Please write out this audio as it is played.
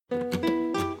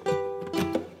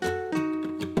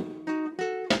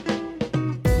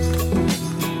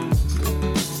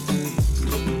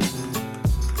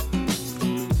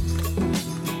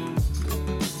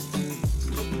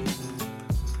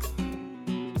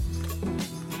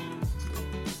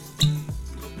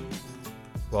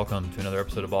Welcome to another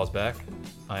episode of Balls Back.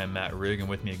 I am Matt Rigg, and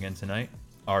with me again tonight,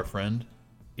 our friend,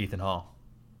 Ethan Hall.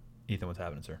 Ethan, what's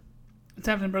happening, sir? What's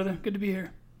happening, brother? Good to be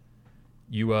here.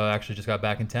 You actually just got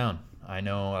back in town. I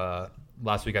know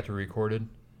last week after we recorded,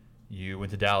 you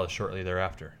went to Dallas shortly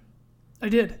thereafter. I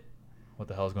did. What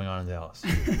the hell is going on in Dallas?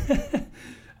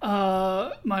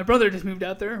 My brother just moved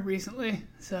out there recently,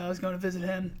 so I was going to visit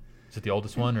him. Is it the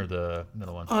oldest one or the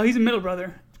middle one? He's a middle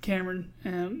brother, Cameron,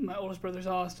 and my oldest brother's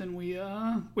Austin. We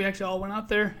actually all went out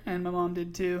there, and my mom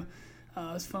did too. It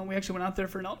was fun. We actually went out there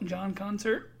for an Elton John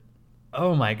concert.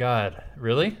 Oh my God.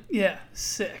 Really? Yeah,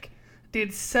 sick.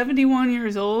 Dude, 71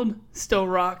 years old, still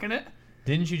rocking it.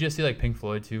 Didn't you just see like Pink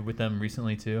Floyd too with them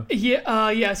recently too? Yeah,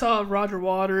 I saw Roger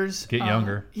Waters. Get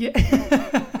younger. Yeah.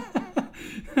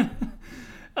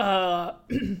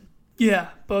 Yeah,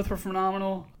 both were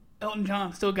phenomenal. Elton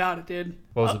John still got it, dude.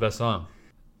 What was the best song?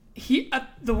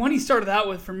 The one he started out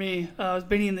with for me was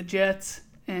Benny and the Jets,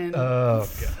 and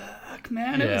fuck,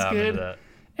 man, it was I good. remember that.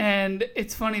 And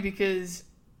it's funny because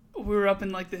we were up in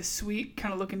like this suite,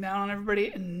 kind of looking down on everybody,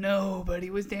 and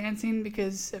nobody was dancing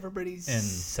because everybody's And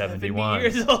 70 71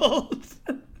 years old.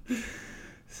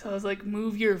 So I was like,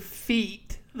 move your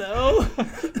feet, though.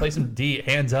 Play some D,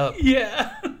 hands up.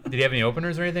 Yeah. Did he have any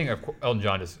openers or anything? Of course, Elton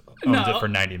John just owns it for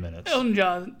 90 minutes. Elton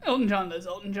John does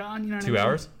Elton John. You know what 2 I mean?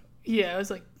 hours? Yeah, it was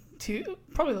like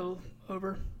probably a little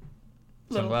over.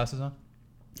 Sunglasses on?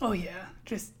 Oh yeah,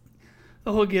 just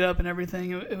the whole get up and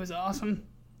everything. It was awesome.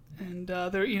 And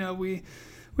there, we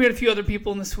had a few other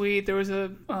people in the suite. There was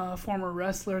a former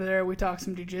wrestler there. We talked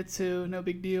some jiu-jitsu. No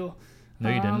big deal. No,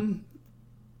 you didn't.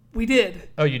 We did.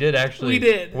 Oh, you did actually? We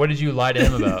did. What did you lie to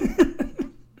him about?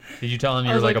 Did you tell him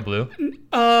you were like a blue?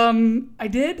 I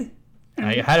did.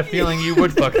 I had a feeling you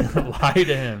would fucking lie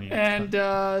to him. And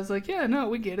I was like, yeah, no,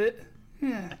 we get it.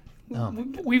 Yeah. Oh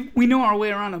We know our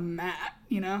way around a mat,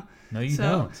 you know? No, you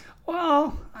don't.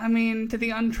 Well, I mean, to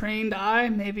the untrained eye,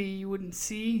 maybe you wouldn't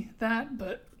see that,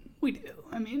 but we do.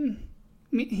 I mean,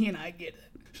 he and I get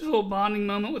it. Just a little bonding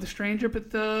moment with a stranger,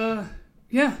 but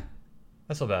yeah.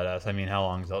 That's so badass. I mean, how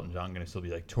long is Elton John going to still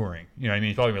be like touring? You know what I mean?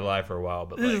 He's probably going to be live for a while,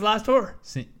 but This is his last tour.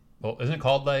 Well, isn't it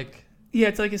called like... Yeah,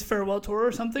 it's like his farewell tour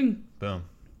or something. Boom.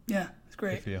 Yeah, it's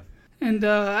great. Good for you. And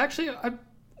actually, I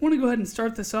want to go ahead and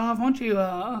start this off. Why don't you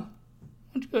go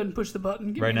ahead and push the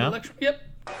button? Give right me now? the lecture. Yep.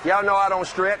 Y'all know I don't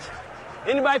stretch.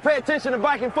 Anybody pay attention to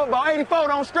Viking football? 84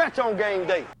 don't stretch on game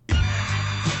day.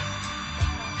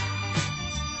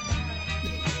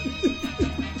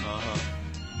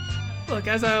 Look,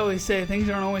 as I always say, things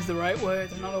aren't always the right way.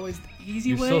 They're not always the easy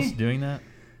You're way. still doing that?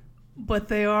 But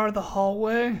they are the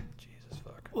hallway. Jesus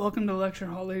fuck. Welcome to Lecture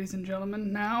Hall, ladies and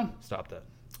gentlemen. Now, Stop that.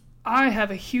 I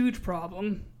have a huge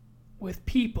problem with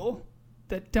people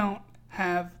that don't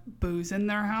have booze in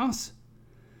their house.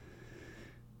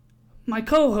 My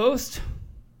co-host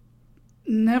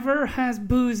never has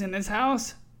booze in his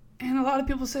house, and a lot of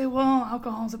people say, well,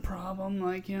 alcohol's a problem.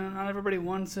 Like, not everybody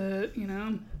wants it,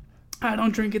 I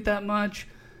don't drink it that much.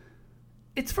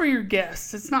 It's for your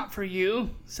guests. It's not for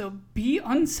you. So be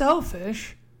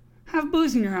unselfish. Have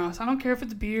booze in your house. I don't care if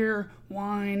it's beer,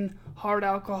 wine, hard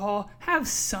alcohol. Have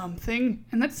something.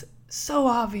 And that's so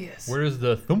obvious. Where does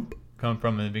the thump come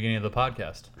from in the beginning of the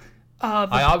podcast?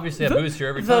 I obviously have booze here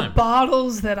every The time.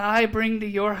 bottles that I bring to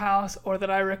your house or that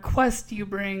I request you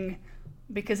bring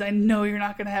because I know you're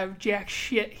not going to have jack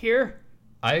shit here.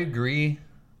 I agree.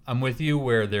 I'm with you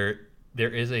where there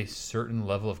is a certain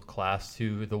level of class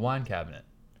to the wine cabinet.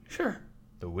 Sure.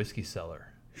 The whiskey cellar.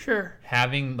 Sure.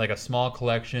 Having like a small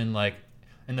collection,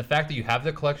 and the fact that you have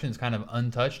the collection is kind of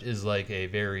untouched is like a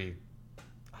very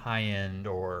high end,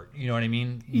 or you know what I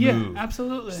mean? Yeah, move,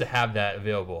 absolutely. Just to have that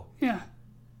available. Yeah.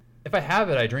 If I have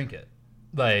it, I drink it.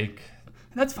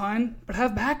 That's fine, but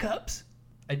have backups.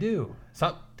 I do.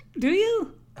 Do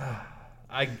you?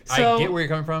 I get where you're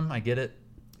coming from. I get it.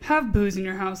 Have booze in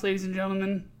your house, ladies and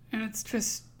gentlemen, and it's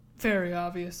just very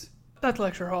obvious. That's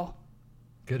Lecture Hall.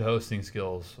 Good hosting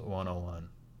skills 101.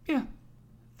 Yeah.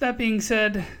 That being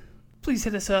said, please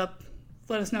hit us up.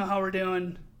 Let us know how we're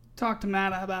doing. Talk to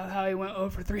Matt about how he went 0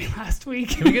 for 3 last week.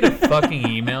 Can we get a fucking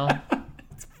email?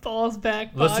 It's Balls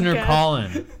Back Listener Podcast.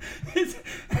 Colin.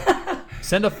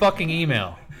 Send a fucking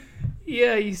email.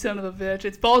 Yeah, you son of a bitch.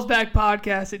 It's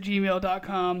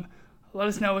ballsbackpodcast@gmail.com. Let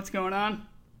us know what's going on.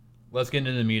 Let's get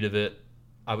into the meat of it.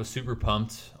 I was super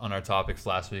pumped on our topics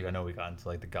last week. I know we got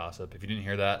into the gossip. If you didn't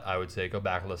hear that, I would say go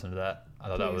back and listen to that. I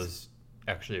thought that was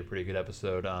actually a pretty good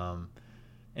episode.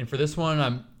 And for this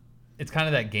one, it's kind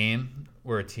of that game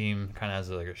where a team kind of has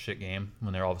a shit game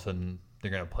when they're all of a sudden they're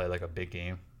going to play a big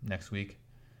game next week.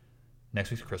 Next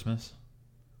week's Christmas.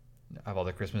 I have all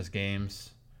the Christmas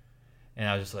games. And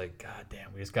I was just like, God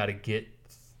damn, we just got to get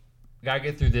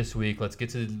through this week. Let's get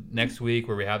to next week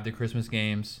where we have the Christmas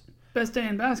games. Best day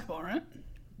in basketball, right?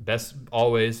 Best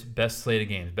slate of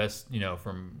games. Best,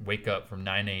 from wake up from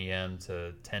 9 a.m.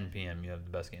 to 10 p.m. You have the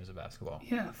best games of basketball.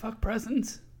 Yeah, fuck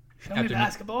presents. Show me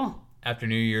basketball. After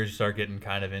New Year's, you start getting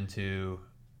kind of into,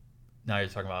 now you're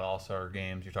talking about all-star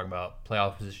games. You're talking about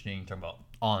playoff positioning. You're talking about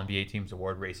all NBA teams,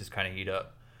 award races kind of heat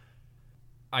up.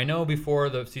 I know before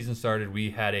the season started,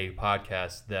 we had a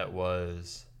podcast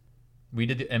we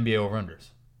did the NBA over-unders.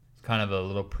 It's kind of a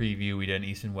little preview. We did an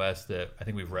East and West that I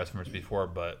think we've referenced before,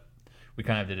 but we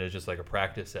kind of did it as just like a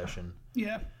practice session.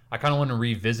 Yeah. I kind of want to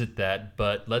revisit that,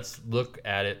 but let's look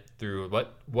at it through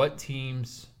what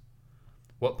teams,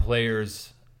 what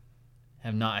players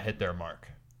have not hit their mark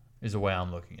is the way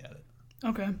I'm looking at it.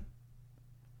 Okay.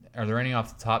 Are there any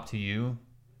off the top to you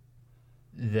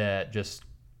that just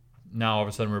now all of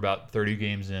a sudden we're about 30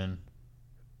 games in,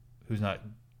 who's not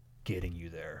getting you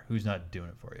there? Who's not doing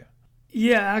it for you?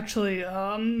 Yeah, actually,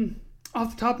 off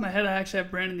the top of my head, I actually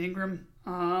have Brandon Ingram.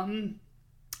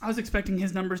 I was expecting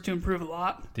his numbers to improve a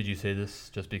lot. Did you say this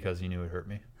just because you knew it hurt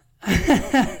me?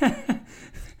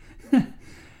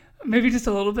 Maybe just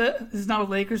a little bit. This is not a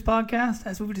Lakers podcast,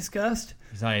 as we discussed.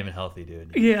 He's not even healthy,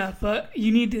 dude. Yeah, but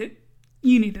you need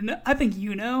to know. I think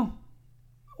you know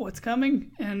what's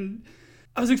coming, and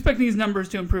I was expecting his numbers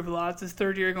to improve a lot. It's his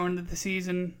third year going into the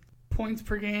season. Points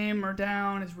per game are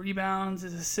down. His rebounds,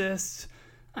 his assists.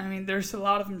 I mean, there's a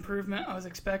lot of improvement I was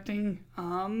expecting.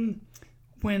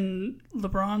 When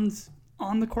LeBron's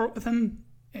on the court with him,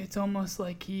 it's almost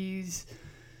like he's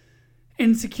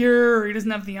insecure or he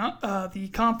doesn't have the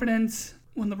confidence.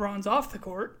 When LeBron's off the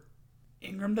court,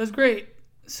 Ingram does great.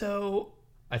 So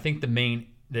I think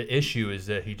the issue is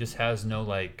that he just has no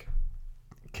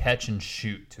catch and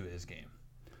shoot to his game.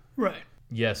 Right.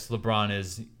 Yes, LeBron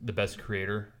is the best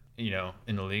creator,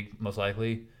 in the league, most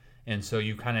likely. And so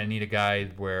you kind of need a guy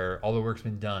where all the work's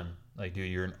been done. Like,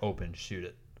 dude, you're an open, shoot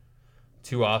it.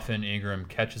 Too often, Ingram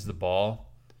catches the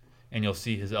ball, and you'll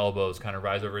see his elbows kind of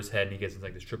rise over his head, and he gets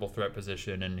into this triple threat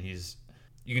position, and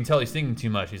you can tell he's thinking too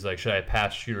much. He's like, should I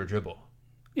pass, shoot, or dribble?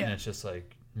 Yeah. And it's just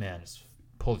like, man, just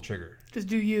pull the trigger. Just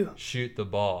do you. Shoot the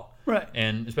ball. Right.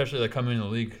 And especially coming into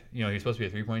the league, he's supposed to be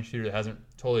a three-point shooter that hasn't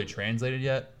totally translated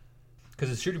yet. Because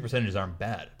his shooting percentages aren't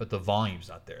bad, but the volume's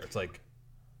not there. It's like...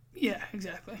 Yeah,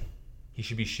 exactly. He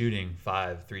should be shooting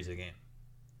 5 threes a game.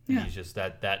 Yeah. He's just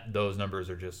those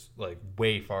numbers are just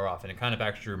way far off. And it kind of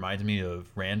actually reminds me of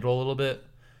Randall a little bit.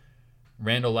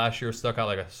 Randall last year stuck out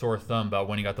like a sore thumb about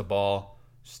when he got the ball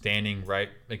standing right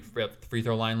at the free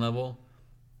throw line level.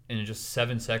 And in just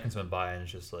 7 seconds went by and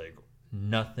it's just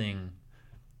nothing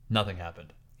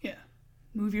happened. Yeah.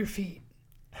 Move your feet.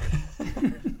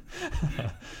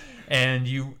 And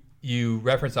you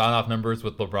reference on-off numbers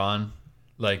with LeBron.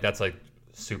 That's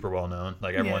super well known.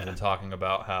 Everyone's been talking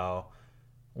about how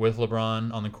with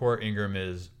LeBron on the court, Ingram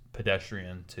is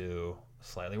pedestrian to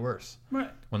slightly worse.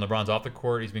 Right. When LeBron's off the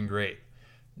court, he's been great.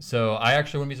 So I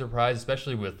actually wouldn't be surprised,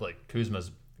 especially with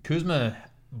Kuzma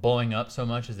blowing up so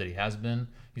much as that he has been.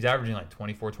 He's averaging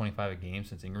 24, 25 a game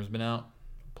since Ingram's been out,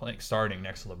 starting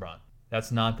next to LeBron.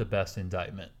 That's not the best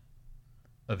indictment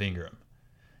of Ingram.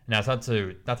 And that's not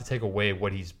to take away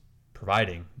what he's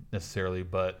providing necessarily,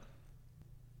 but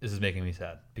this is making me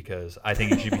sad because I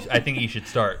think he should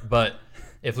start. But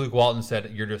if Luke Walton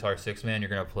said you're just our sixth man, you're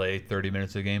going to play 30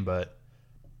 minutes a game, but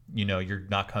you're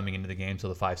not coming into the game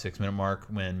till the 5-6 minute mark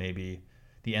when maybe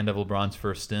the end of LeBron's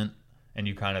first stint, and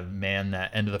you kind of man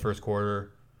that end of the first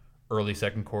quarter, early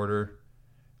second quarter,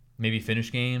 maybe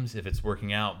finish games if it's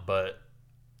working out. But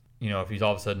if he's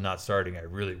all of a sudden not starting, I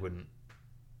really wouldn't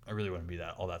be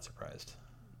all that surprised.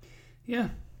 Yeah.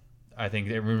 I think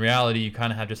in reality, you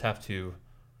kind of just have to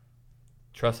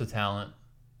trust the talent,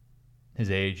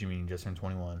 his age. He just turned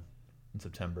 21 in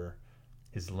September,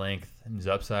 his length and his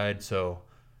upside. So,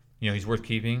 he's worth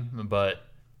keeping. But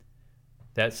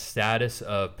that status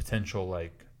of potential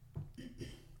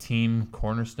team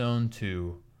cornerstone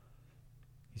to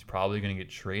he's probably going to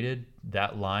get traded,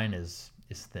 that line is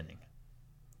thinning.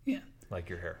 Yeah. Like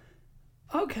your hair.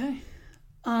 Okay.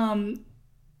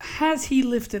 Has he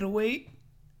lifted a weight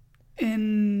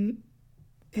in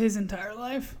his entire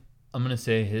life? I'm going to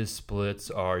say his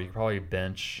splits are, you can probably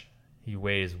bench, he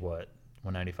weighs what,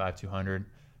 195, 200?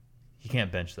 He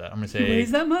can't bench that. I'm going to say... He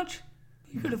weighs that much?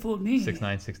 You could have fooled me. 6'9",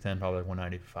 6'10", probably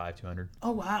 195, 200.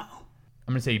 Oh, wow.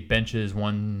 I'm going to say he benches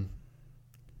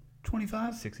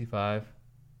 25? 65.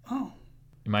 Oh.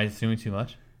 Am I assuming too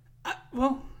much? I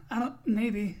don't,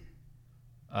 maybe.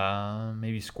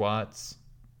 Maybe squats.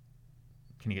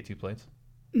 Can you get 2 plates?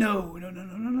 No.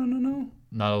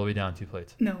 Not all the way down 2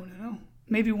 plates. No.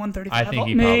 Maybe 135. I think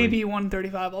he maybe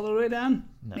 135 all the way down.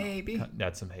 No, Maybe.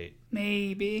 That's some hate.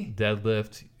 Maybe.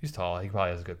 Deadlift. He's tall. He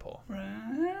probably has a good pull.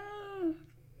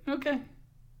 Okay.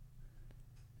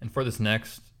 And for this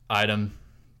next item,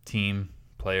 team,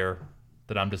 player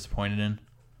that I'm disappointed in,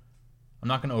 I'm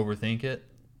not going to overthink it.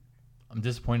 I'm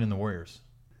disappointed in the Warriors.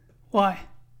 Why?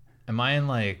 Am I in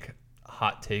like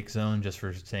hot take zone just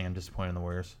for saying I'm disappointed in the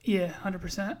Warriors? Yeah,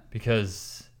 100%.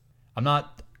 Because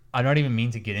I don't even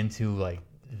mean to get into like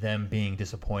them being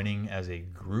disappointing as a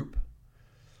group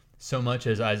so much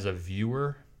as a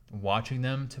viewer watching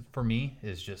them for me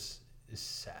is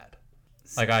sad.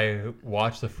 Like I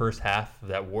watched the first half of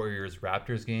that Warriors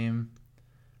Raptors game.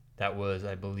 That was,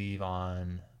 I believe,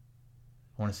 on,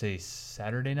 I want to say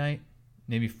Saturday night,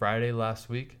 maybe Friday last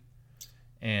week.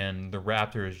 And the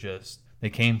Raptors they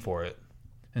came for it.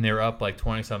 And they were up like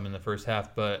 20-something in the first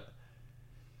half. But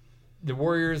the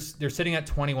Warriors, they're sitting at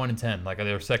 21-10. Like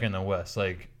they were second in the West.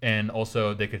 And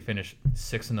also they could finish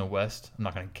 6th in the West. I'm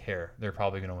not going to care. They're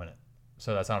probably going to win it.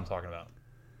 So that's what I'm talking about.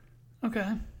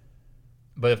 Okay.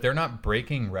 But if they're not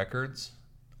breaking records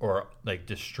or like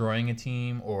destroying a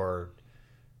team or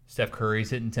Steph Curry's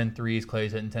hitting 10 threes,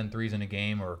 Clay's hitting 10 threes in a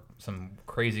game or some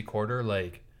crazy quarter,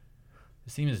 like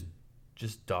this team is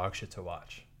just dog shit to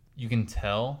watch. You can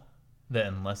tell that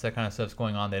unless that kind of stuff's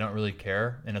going on, they don't really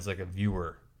care. And as like a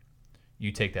viewer,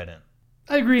 you take that in.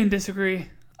 I agree and disagree.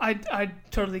 I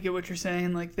totally get what you're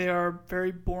saying. Like they are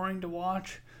very boring to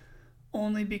watch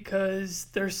only because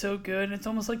they're so good. And it's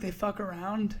almost like they fuck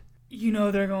around. You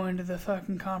know they're going to the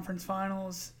fucking conference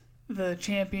finals, the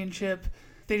championship.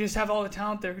 They just have all the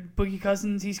talent there. Boogie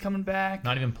Cousins, he's coming back.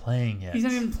 Not even playing yet. He's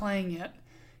not even playing yet.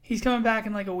 He's coming back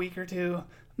in like a week or two,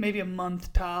 maybe a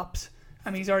month tops.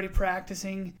 I mean, he's already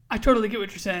practicing. I totally get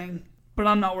what you're saying, but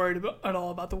I'm not worried at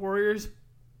all about the Warriors.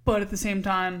 But at the same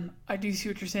time, I do see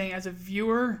what you're saying as a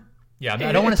viewer. Yeah,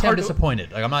 I don't want to sound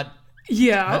disappointed. Like I'm not.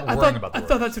 Yeah, I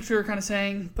thought that's what you were kind of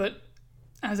saying, but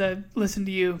as I listened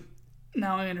to you,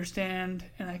 now I understand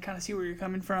and I kind of see where you're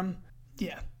coming from.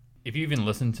 Yeah. If you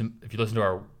listened to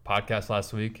our podcast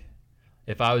last week,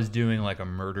 if I was doing like a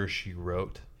Murder She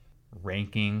Wrote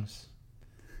rankings,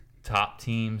 top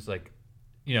teams, like,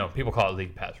 you know, people call it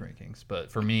League Pass rankings,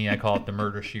 but for me, I call it the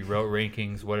Murder She Wrote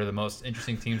rankings. What are the most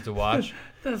interesting teams to watch?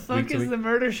 The fuck is the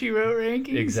Murder She Wrote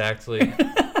rankings? Exactly.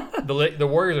 The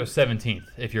Warriors are 17th,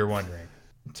 if you're wondering.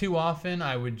 Too often,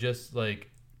 I would just like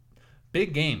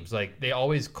big games. Like they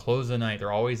always close the night.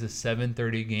 They're always a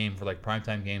 7:30 game for like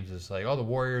primetime games. It's like, oh, the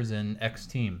Warriors and X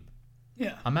team.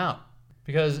 Yeah. I'm out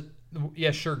because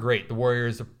yeah, sure, great. The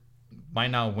Warriors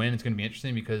might not win. It's going to be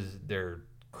interesting because they're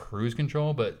cruise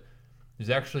control, but there's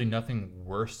actually nothing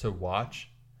worse to watch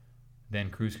than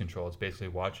cruise control. It's basically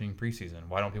watching preseason.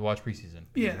 Why don't people watch preseason?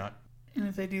 Yeah. And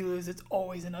if they do lose, it's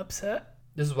always an upset.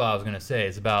 This is what I was going to say.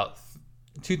 It's about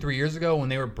 2-3 years ago when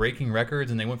they were breaking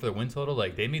records and they went for the win total,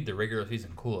 like they made the regular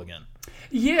season cool again.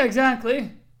 Yeah,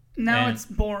 exactly. Now it's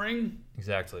boring.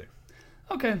 Exactly.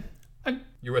 Okay.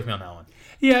 You're with me on that one.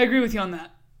 Yeah, I agree with you on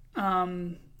that.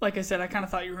 Like I said, I kind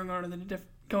of thought you were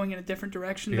going in a different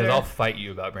direction because there. I'll fight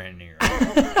you about Brandon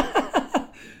Ingram.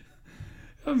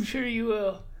 I'm sure you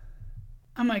will.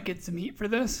 I might get some heat for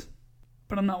this,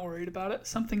 but I'm not worried about it.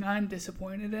 Something I'm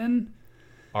disappointed in.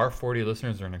 Our 40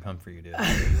 listeners are going to come for you, dude.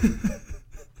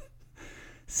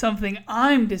 Something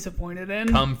I'm disappointed in.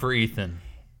 Come for Ethan.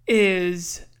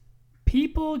 Is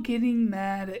people getting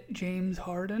mad at James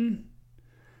Harden.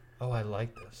 Oh, I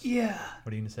like this. Yeah.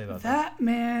 What are you going to say about that?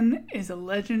 Man is a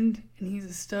legend, and he's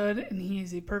a stud, and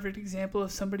he's a perfect example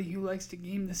of somebody who likes to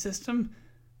game the system.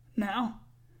 Now,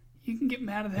 you can get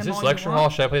mad at him all you want. Is this lecture hall?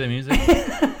 Should I play the music?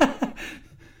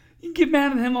 You can get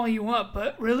mad at him all you want,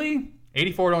 but really...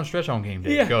 84 don't stretch on game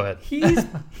day. Yeah, go ahead.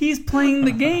 He's playing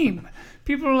the game.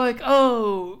 People are like,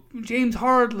 oh, James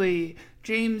Hardley,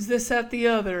 James this, that, the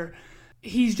other.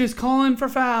 He's just calling for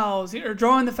fouls or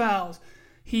drawing the fouls.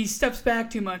 He steps back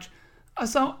too much.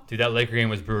 Dude, that Laker game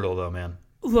was brutal, though, man.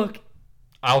 Look.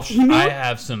 I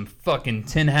have some fucking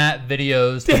tin hat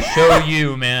videos to show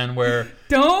you, man, where...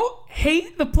 Don't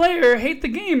hate the player, hate the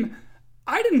game.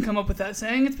 I didn't come up with that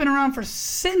saying. It's been around for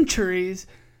centuries.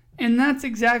 And that's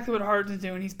exactly what Harden's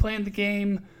doing. He's playing the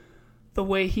game the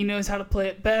way he knows how to play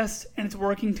it best, and it's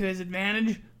working to his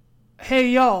advantage. Hey,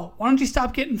 y'all, why don't you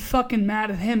stop getting fucking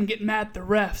mad at him and get mad at the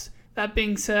refs? That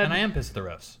being said... And I am pissed at the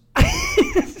refs.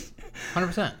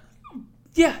 100%.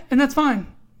 Yeah, and that's fine.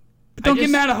 But don't get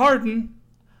mad at Harden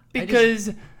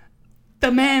because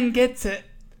the man gets it.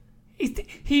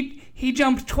 He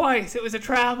jumped twice. It was a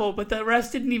travel, but the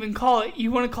refs didn't even call it.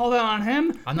 You want to call that on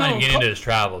him? I'm not even getting into his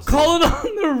travels. Call it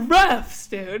on the refs,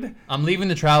 dude. I'm leaving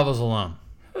the travels alone.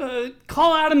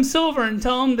 Call Adam Silver and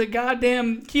tell him to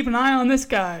goddamn keep an eye on this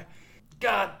guy.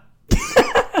 God.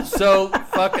 So,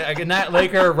 fuck, in that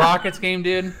Laker Rockets game,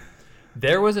 dude,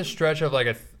 there was a stretch of like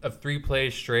a 3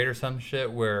 plays straight or some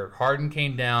shit where Harden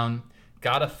came down,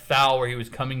 got a foul where he was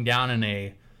coming down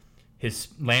in his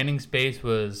landing space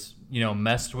was,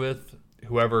 messed with.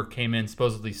 Whoever came in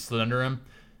supposedly slid under him.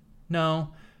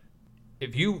 No.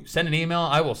 If you send an email,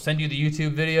 I will send you the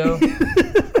YouTube video.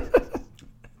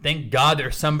 Thank God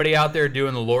there's somebody out there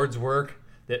doing the Lord's work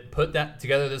that put that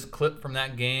together, this clip from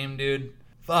that game, dude.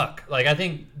 Fuck. Like, I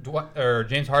think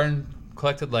James Harden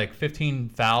collected like 15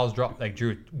 fouls,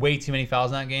 drew way too many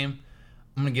fouls in that game.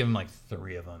 I'm going to give him like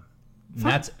 3 of them. And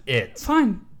that's it.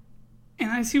 Fine.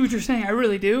 And I see what you're saying. I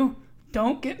really do.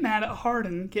 Don't get mad at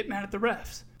Harden. Get mad at the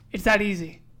refs. It's that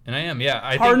easy. And I am,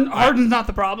 yeah. Harden's not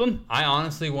the problem. I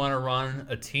honestly want to run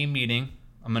a team meeting.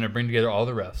 I'm going to bring together all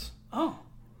the refs. Oh.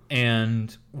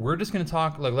 And we're just going to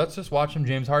talk, like, let's just watch some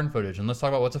James Harden footage. And let's talk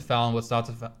about what's a foul and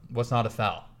what's not a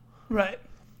foul. Right.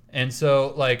 And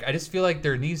so, like, I just feel like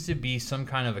there needs to be some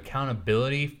kind of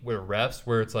accountability with refs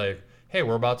where it's like, hey,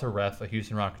 we're about to ref a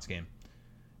Houston Rockets game.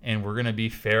 And we're going to be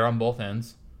fair on both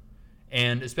ends.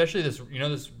 And especially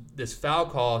this foul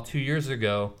call 2 years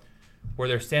ago where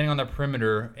they're standing on the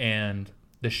perimeter and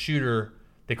the shooter,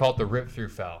 they call it the rip-through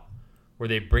foul, where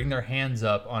they bring their hands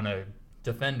up on a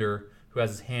defender who has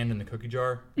his hand in the cookie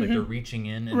jar, like they're reaching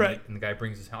in, and, and the guy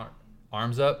brings his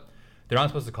arms up. They're not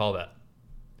supposed to call that.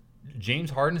 James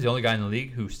Harden is the only guy in the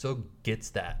league who still gets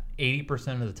that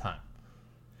 80% of the time.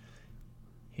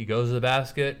 He goes to the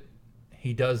basket.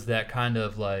 He does that kind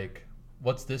of like,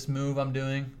 what's this move I'm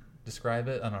doing? Describe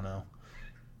it. I don't know.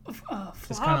 Flop,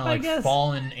 it's kind of like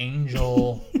fallen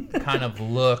angel kind of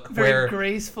look. Very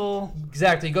graceful.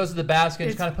 Exactly. He goes to the basket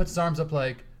and just kind of puts his arms up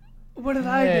like, what did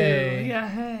I do? Yeah,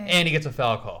 hey. And he gets a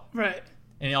foul call. Right.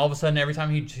 And all of a sudden, every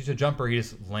time he shoots a jumper, he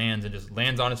just lands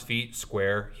on his feet,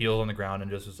 square, heels on the ground,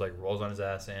 and just like rolls on his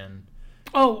ass and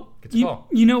gets a call.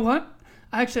 You know what?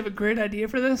 I actually have a great idea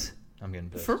for this. I'm getting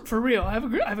pissed. For real, I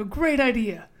have a great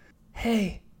idea.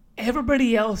 Hey,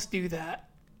 everybody else do that.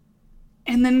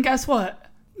 And then guess what?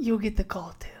 You'll get the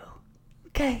call too.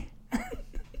 Okay.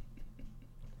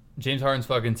 James Harden's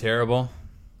fucking terrible.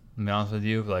 To be honest with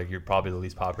you, like, you're probably the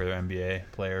least popular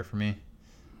NBA player for me.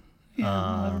 Yeah,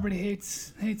 well, everybody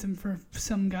hates him for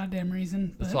some goddamn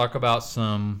reason. But. Let's talk about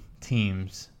some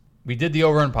teams. We did the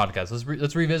Overrun podcast.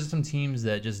 Let's revisit some teams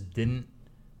that just they're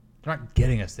not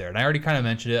getting us there. And I already kind of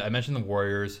mentioned it. I mentioned the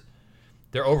Warriors.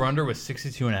 Their over-under was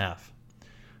 62.5.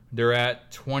 They're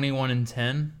at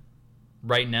 21-10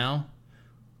 right now.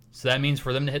 So that means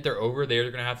for them to hit their over, they're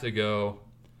going to have to go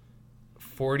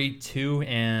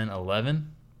 42-11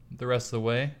 the rest of the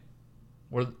way.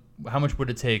 How much would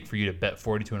it take for you to bet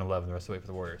 42-11 the rest of the way for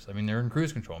the Warriors? I mean, they're in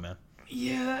cruise control, man.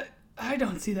 Yeah, I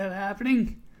don't see that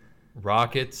happening.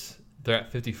 Rockets, they're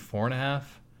at 54.5,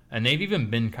 and they've even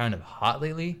been kind of hot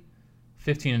lately,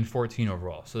 15-14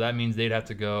 overall. So that means they'd have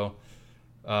to go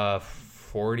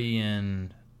 40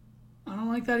 and. I don't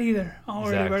like that either.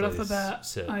 Already right off the bat.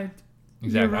 Exactly.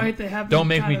 You're right. They have. Don't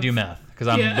make me do math because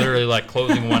I'm literally like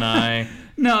closing one eye.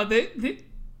 No,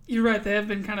 you're right. They have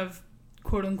been kind of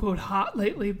quote unquote hot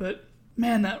lately, but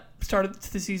man, that start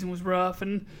to the season was rough,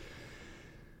 and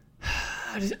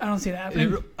I don't see it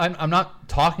happening. I'm not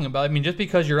talking about. I mean, just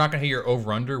because you're not going to hit your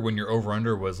over under when your over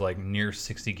under was like near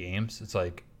 60 games, it's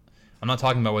like I'm not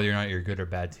talking about whether or not you're a good or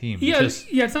bad team. It's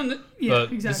not. Yeah,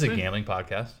 exactly. This is a gambling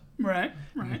podcast. Right.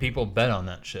 People bet on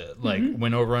that shit, like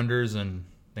win over unders, and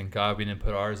thank God we didn't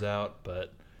put ours out.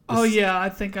 But I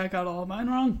think I got all of mine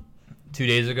wrong. 2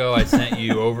 days ago, I sent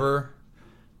you over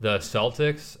the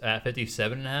Celtics at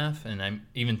 57.5, and I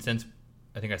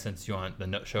think I sent you on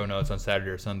the show notes on Saturday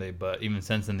or Sunday, but even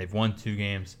since then they've won 2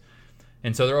 games,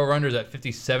 and so their over/unders at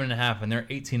 57.5, and they're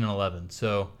 18-11.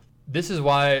 So this is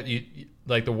why you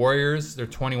like the Warriors. They're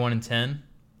 21-10,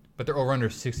 but their over/under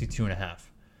is 62.5.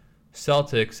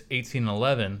 Celtics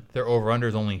 18-11. Their over/under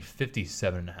is only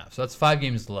 57.5. So that's 5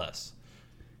 games less.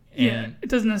 And it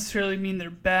doesn't necessarily mean they're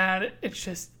bad. It's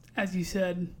just, as you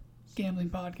said, gambling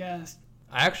podcast.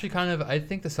 I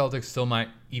think the Celtics still might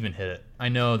even hit it. I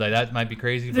know that might be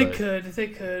crazy, They but could.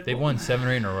 They've won 7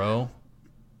 or 8 in a row.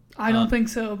 I don't think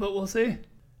so, but we'll see.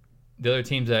 The other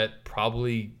teams that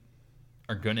probably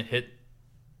are going to hit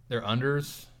their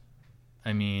unders,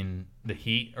 I mean, the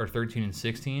Heat are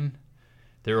 13-16.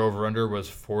 Their over/under was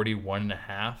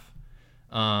 41.5.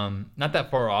 Not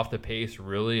that far off the pace,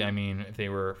 really. I mean, if they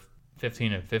were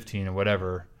 15-15 or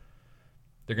whatever,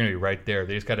 they're going to be right there.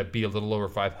 They just got to be a little over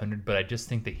 500, but I just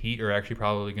think the Heat are actually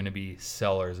probably going to be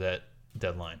sellers at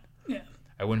deadline. Yeah.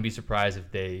 I wouldn't be surprised if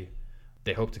they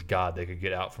hope to God they could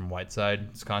get out from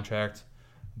Whiteside's contract,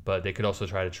 but they could also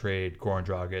try to trade Goran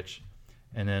Dragic.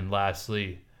 And then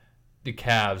lastly, the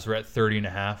Cavs are at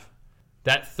 30.5.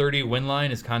 That 30 win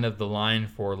line is kind of the line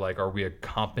for, like, are we a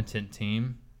competent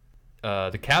team?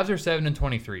 The Cavs are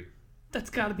 7-23. That's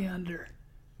got to be under.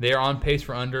 They are on pace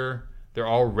for under. They're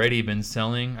already been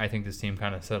selling. I think this team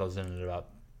kind of settles in at about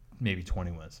maybe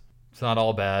 20 wins. It's not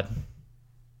all bad.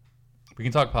 We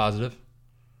can talk positive.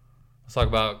 Let's talk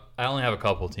about, I only have a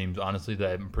couple teams, honestly,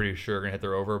 that I'm pretty sure are going to hit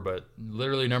their over, but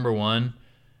literally number one,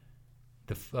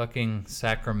 the fucking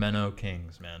Sacramento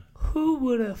Kings, man. Who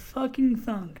would have fucking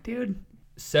thunk, dude?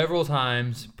 Several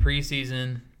times,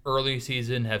 preseason, early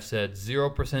season, have said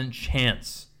 0%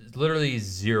 chance, literally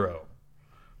zero,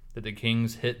 that the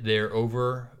Kings hit their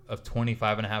over of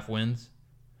 25.5 wins.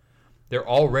 They're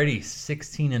already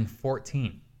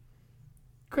 16-14.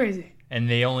 Crazy. And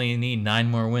they only need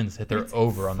 9 more wins to hit their It's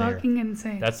over on the year. fucking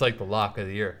insane. That's like the lock of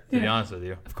the year, to be Yeah. honest with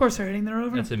you. Of course they're hitting their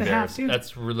over. That's They have embarrassing. to.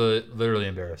 That's really, literally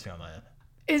embarrassing on my end.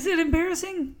 Is it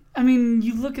embarrassing? I mean,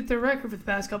 you look at their record for the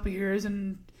past couple of years,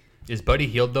 and Is Buddy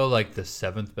Hield, though, like the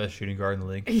 7th best shooting guard in the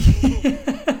league?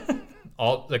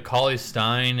 Cauley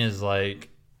Stein is like,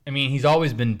 I mean, he's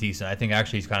always been decent. I think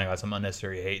actually he's kind of got some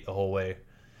unnecessary hate the whole way.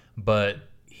 But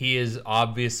he is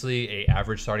obviously a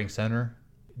average starting center.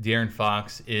 De'Aaron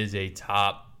Fox is a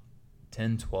top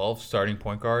 10, 12 starting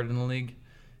point guard in the league.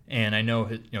 And I know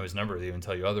his numbers even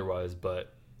tell you otherwise,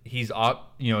 but he's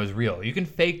is real. You can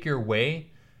fake your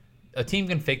way. A team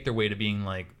can fake their way to being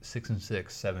like 6-6,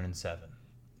 7-7.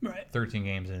 right. 13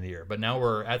 games into the year. But now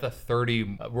we're at the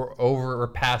 30. We're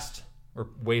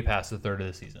way past the third of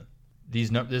the season.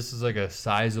 This is like a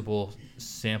sizable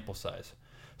sample size.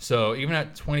 So even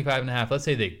at 25.5, let's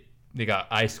say they got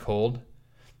ice cold.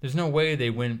 There's no way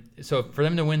they win. So for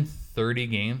them to win 30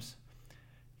 games,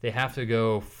 they have to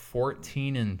go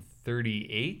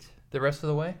 14-38 the rest of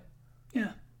the way.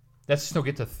 Yeah. That's still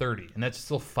get to 30, and that's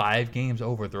still 5 games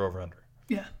over their over-under.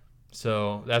 Yeah.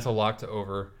 So that's a lock to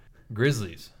over.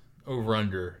 Grizzlies,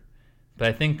 over-under. But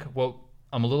I think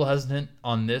I'm a little hesitant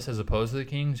on this as opposed to the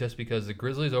Kings just because the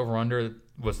Grizzlies over-under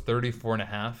was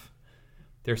 34.5.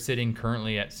 They're sitting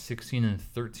currently at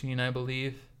 16-13, I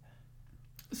believe.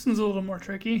 This one's a little more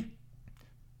tricky.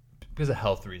 Because of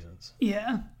health reasons.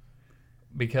 Yeah.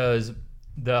 Because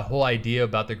the whole idea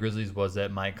about the Grizzlies was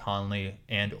that Mike Conley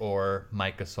and or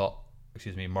Marc Gasol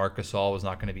was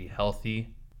not going to be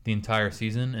healthy the entire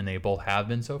season, and they both have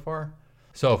been so far.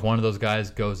 So if one of those guys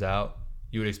goes out,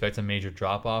 you would expect a major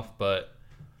drop-off, but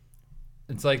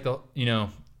it's like they're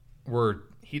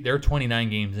 29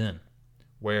 games in,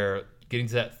 where getting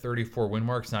to that 34 win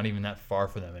mark is not even that far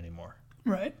for them anymore.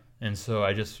 Right. And so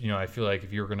I just, I feel like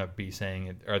if you're going to be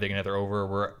saying, are they going to hit their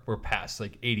over? We're past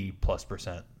like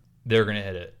 80+%. They're going to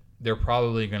hit it. They're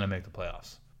probably going to make the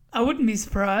playoffs. I wouldn't be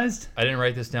surprised. I didn't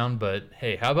write this down, but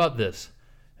hey, how about this?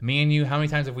 Me and you, how many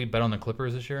times have we bet on the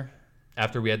Clippers this year?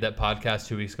 After we had that podcast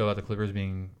 2 weeks ago about the Clippers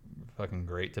being fucking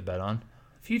great to bet on.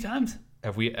 A few times.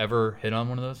 Have we ever hit on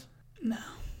one of those? No.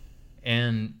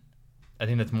 And I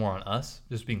think that's more on us,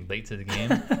 just being late to the game.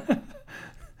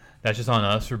 That's just on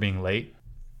us for being late.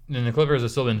 And the Clippers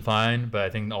have still been fine, but I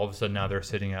think all of a sudden now they're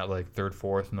sitting at like 3rd,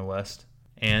 4th in the West.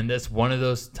 And that's one of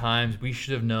those times we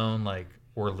should have known, like,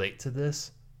 we're late to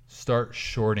this. Start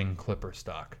shorting Clipper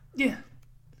stock. Yeah.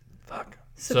 Fuck.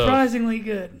 Surprisingly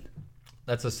good.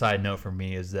 That's a side note for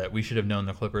me, is that we should have known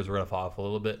the Clippers were going to fall off a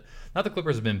little bit. Not the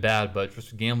Clippers have been bad, but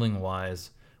just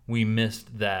gambling-wise, we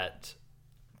missed that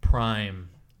prime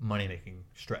money-making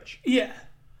stretch. Yeah.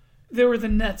 They were the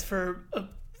Nets for a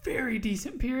very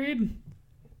decent period.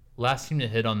 Last team to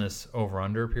hit on this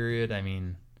over-under period, I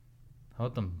mean, how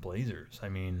about them Blazers? I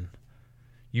mean,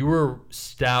 you were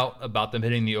stout about them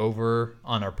hitting the over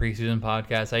on our preseason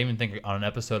podcast. I even think on an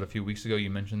episode a few weeks ago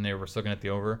you mentioned they were still going to hit the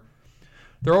over.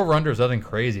 Their over-under is nothing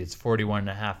crazy. It's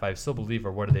 41.5. I still believe,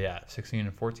 or what are they at?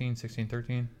 16-14?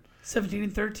 16-13?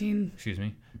 17-13. Excuse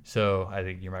me. So I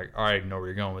think you might already know where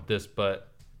you're going with this,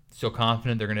 but still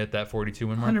confident they're going to hit that 42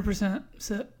 win mark? 100%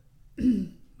 set.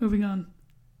 Moving on.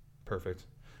 Perfect.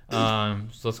 So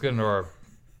let's get into our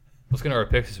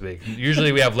picks this week.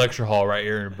 Usually we have lecture hall right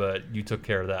here, but you took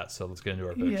care of that, so let's get into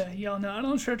our picks. Yeah, y'all know I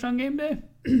don't stretch on game day.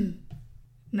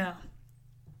 Now,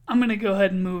 I'm going to go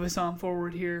ahead and move us on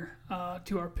forward here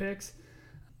to our picks.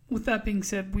 With that being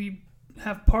said, we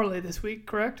have parlay this week,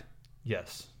 correct?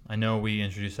 Yes. I know we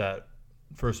introduced that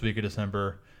first week of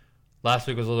December. Last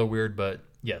week was a little weird, but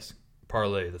yes,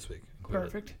 parlay this week.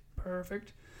 Perfect.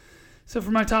 So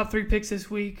for my top 3 picks this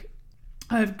week,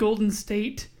 I have Golden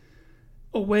State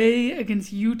away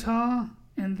against Utah,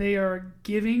 and they are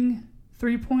giving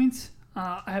 3 points.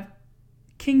 I have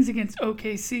Kings against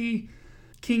OKC.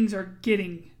 Kings are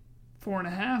getting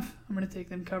 4.5. I'm going to take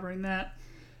them covering that.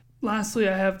 Lastly,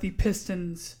 I have the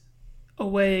Pistons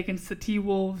away against the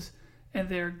T-Wolves, and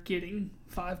they're getting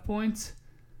 5 points.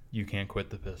 You can't quit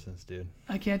the Pistons, dude.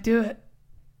 I can't do it.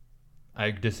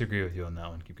 I disagree with you on that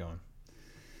one. Keep going.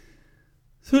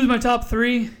 So those are my top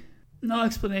 3. No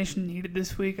explanation needed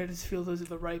this week. I just feel those are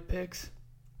the right picks.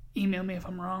 Email me if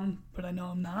I'm wrong, but I know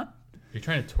I'm not. Are you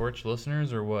trying to torch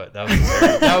listeners or what? That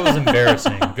was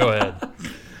embarrassing. Go ahead.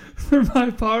 For my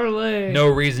parlay. No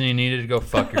reason you needed to go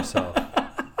fuck yourself.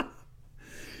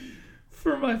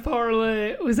 For my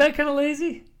parlay. Was that kind of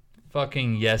lazy?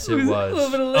 Fucking yes, it Was it a was.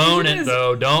 little bit of Own it, laziness?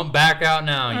 though. Don't back out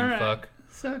now, All you right. fuck.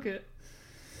 Suck it.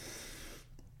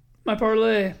 My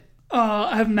parlay.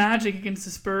 I have Magic against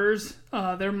the Spurs.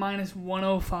 They're minus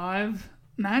 105.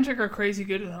 Magic are crazy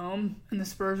good at home, and the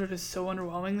Spurs are just so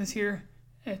underwhelming this year.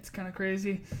 It's kind of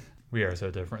crazy. We are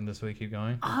so different this week. Keep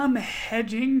going. I'm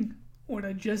hedging what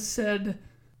I just said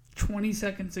 20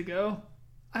 seconds ago.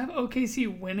 I have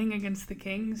OKC winning against the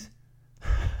Kings.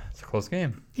 It's a close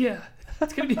game. Yeah,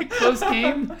 it's going to be a close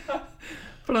game,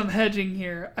 but I'm hedging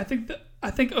here. I think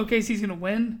OKC's going to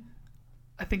win.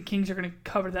 I think Kings are going to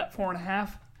cover that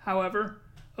 4.5. However,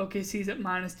 OKC's at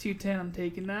minus 210. I'm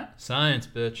taking that. Science,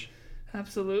 bitch.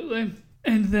 Absolutely.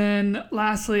 And then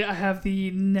lastly, I have the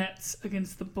Nets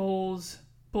against the Bulls.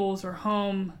 Bulls are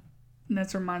home.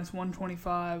 Nets are minus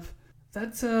 125.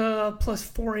 That's plus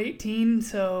 418,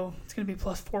 so it's going to be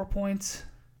plus 4 points.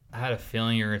 I had a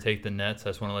feeling you were going to take the Nets. I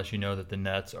just want to let you know that the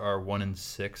Nets are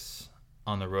 1-6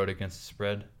 on the road against the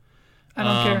spread. I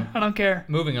don't care. I don't care.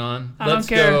 Moving on. I don't Let's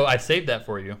care. go. I saved that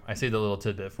for you. I saved a little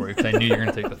tidbit for you because I knew you were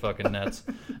going to take the fucking Nets.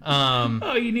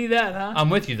 Oh, you need that, huh? I'm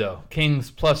with you, though.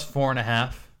 Kings plus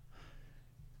 4.5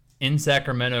 in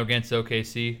Sacramento against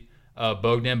OKC.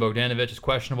 Bogdanovic is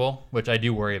questionable, which I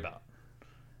do worry about.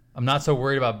 I'm not so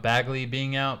worried about Bagley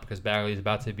being out because Bagley is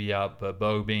about to be out, but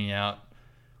Bog being out.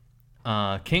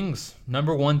 Kings,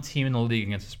 number 1 team in the league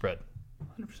against the spread.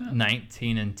 100%.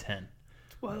 19-10.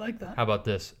 Well, I like that. How about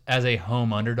this? As a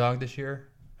home underdog this year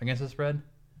against the spread,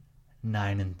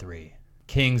 9-3.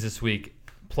 Kings this week,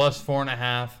 plus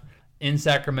 4.5 in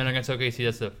Sacramento against OKC.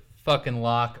 That's the fucking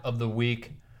lock of the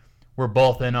week. We're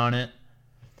both in on it.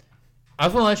 I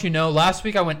just want to let you know, last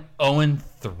week I went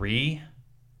 0-3.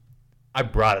 I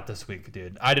brought it this week,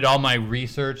 dude. I did all my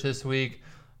research this week.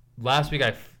 Last week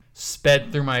I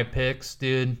sped through my picks,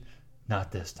 dude.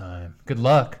 Not this time. Good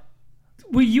luck.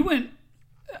 Well, you went.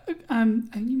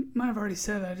 You might have already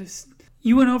said.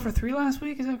 You went 0-3 last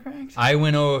week. Is that correct? I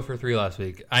went 0-3 last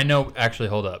week. I know. Actually,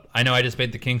 hold up. I know I just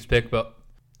made the Kings pick, but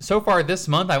so far this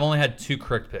month I've only had 2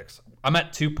 correct picks. I'm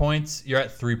at 2 points. You're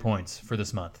at 3 points for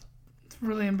this month. It's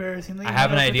really embarrassing. That I you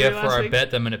have an went 0 idea 3 for last our week.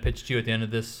 bet that I'm going to pitch to you at the end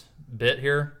of this bit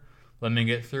here. Let me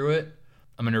get through it.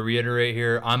 I'm going to reiterate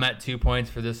here. I'm at 2 points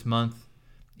for this month.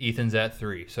 Ethan's at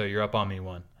 3, so you're up on me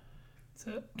 1.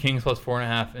 That's it. Kings plus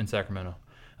 4.5 in Sacramento.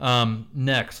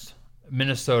 Next,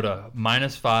 Minnesota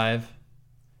minus 5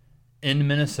 in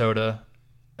Minnesota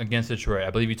against Detroit.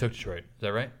 I believe you took Detroit. Is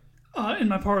that right? In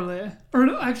my parlay, or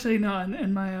no, actually no,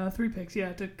 in my 3 picks. Yeah,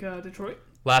 I took Detroit.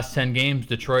 Last 10 games,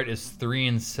 Detroit is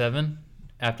 3-7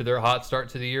 after their hot start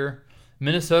to the year.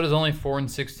 Minnesota's only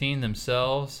 4-16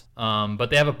 themselves,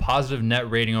 but they have a positive net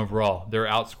rating overall. They're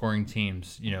outscoring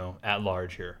teams, at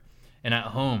large here. And at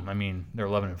home, I mean, they're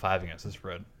 11-5 against the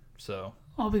spread. So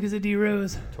All because of D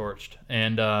Rose. torched.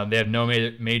 And they have no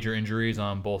major injuries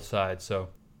on both sides. So,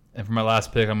 and for my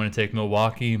last pick, I'm going to take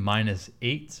Milwaukee minus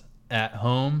 8 at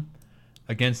home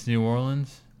against New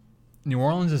Orleans. New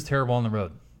Orleans is terrible on the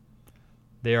road.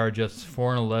 They are just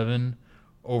 4-11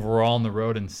 overall on the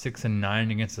road and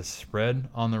 6-9 against the spread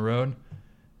on the road.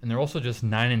 And they're also just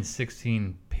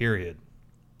 9-16 period.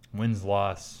 Wins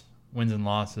and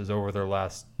losses over their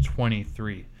last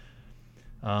 23.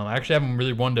 I actually haven't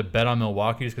really wanted to bet on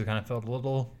Milwaukee just because I kind of felt a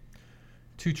little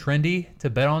too trendy to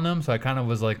bet on them. So I kind of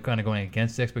was kind of going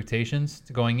against the expectations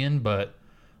going in, but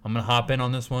I'm going to hop in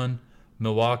on this one.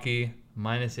 Milwaukee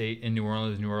minus 8 in New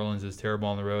Orleans. New Orleans is terrible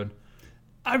on the road.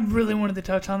 I really wanted to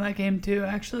touch on that game too,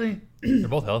 actually. They're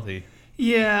both healthy.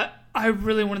 Yeah, I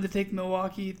really wanted to take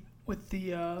Milwaukee with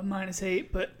the minus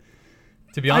 8, but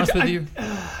To be honest with you,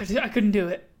 I couldn't do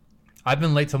it. I've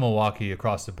been late to Milwaukee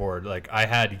across the board. I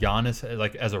had Giannis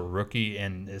as a rookie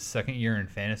in his second year in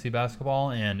fantasy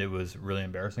basketball, and it was really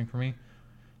embarrassing for me.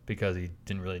 because he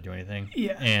didn't really do anything.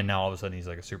 Yeah. And now all of a sudden he's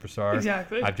like a superstar.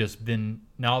 Exactly. I've been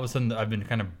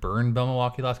kind of burned by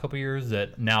Milwaukee the last couple of years,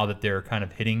 that now that they're kind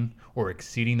of hitting or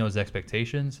exceeding those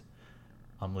expectations,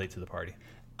 I'm late to the party.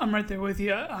 I'm right there with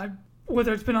you.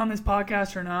 Whether it's been on this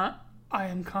podcast or not, I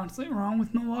am constantly wrong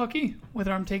with Milwaukee.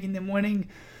 Whether I'm taking them winning,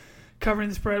 covering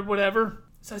the spread, whatever.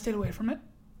 So I stayed away from it.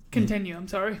 Continue. I'm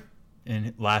sorry.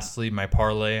 And lastly, my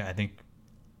parlay. I think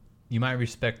you might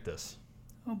respect this.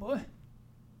 Oh boy.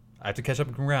 I have to catch up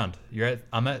in ground.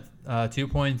 I'm at 2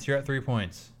 points. You're at 3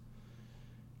 points.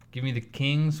 Give me the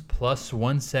Kings plus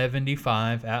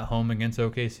 175 at home against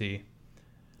OKC.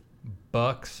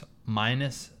 Bucks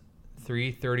minus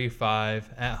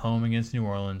 335 at home against New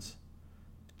Orleans.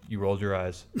 You rolled your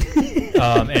eyes.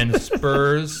 And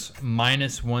Spurs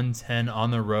minus 110 on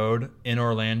the road in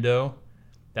Orlando.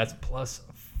 That's plus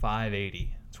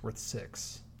 580. It's worth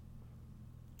 6.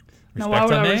 Now,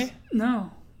 Respect on me?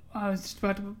 No. I was just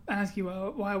about to ask you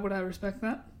why would I respect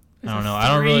that? I don't know. I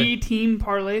don't really. 3-team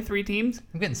parlay, 3 teams.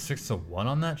 I'm getting 6-1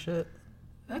 on that shit.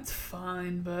 That's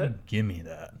fine, but Give me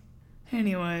that.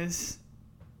 anyways,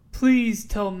 please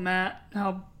tell Matt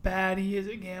how bad he is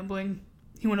at gambling.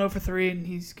 He went 0-3, and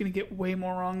he's gonna get way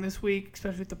more wrong this week,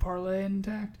 especially with the parlay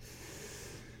intact.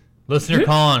 Listener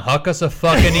Colin, huck us a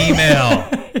fucking email.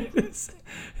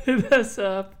 Hit us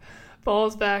up.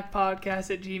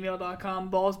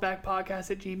 ballsbackpodcast@gmail.com.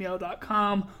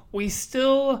 ballsbackpodcast@gmail.com. We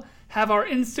still have our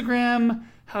Instagram.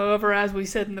 However, as we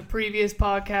said in the previous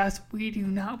podcast, we do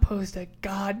not post a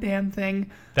goddamn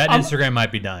thing. That Instagram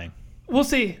might be dying. We'll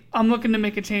see. I'm looking to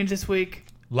make a change this week.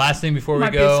 Last thing before we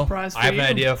Might be a go, surprise for I have you. an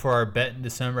idea for our bet in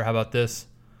December. How about this?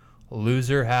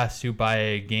 Loser has to buy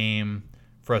a game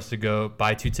for us to go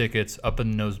buy 2 tickets up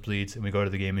in the nosebleeds, and we go to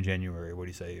the game in January. What do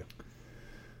you say?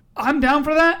 I'm down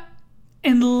for that,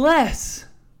 unless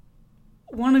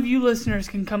one of you listeners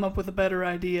can come up with a better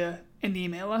idea and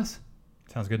email us.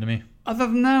 Sounds good to me. Other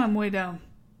than that, I'm way down.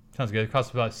 Sounds good. It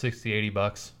costs about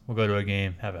 $60-$80. We'll go to a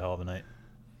game, have a hell of a night.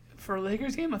 For a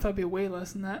Lakers game, I thought it'd be way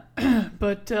less than that.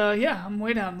 But yeah, I'm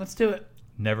way down. Let's do it.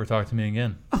 Never talk to me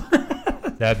again.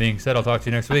 That being said, I'll talk to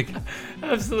you next week.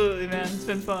 Absolutely, man. It's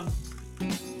been fun.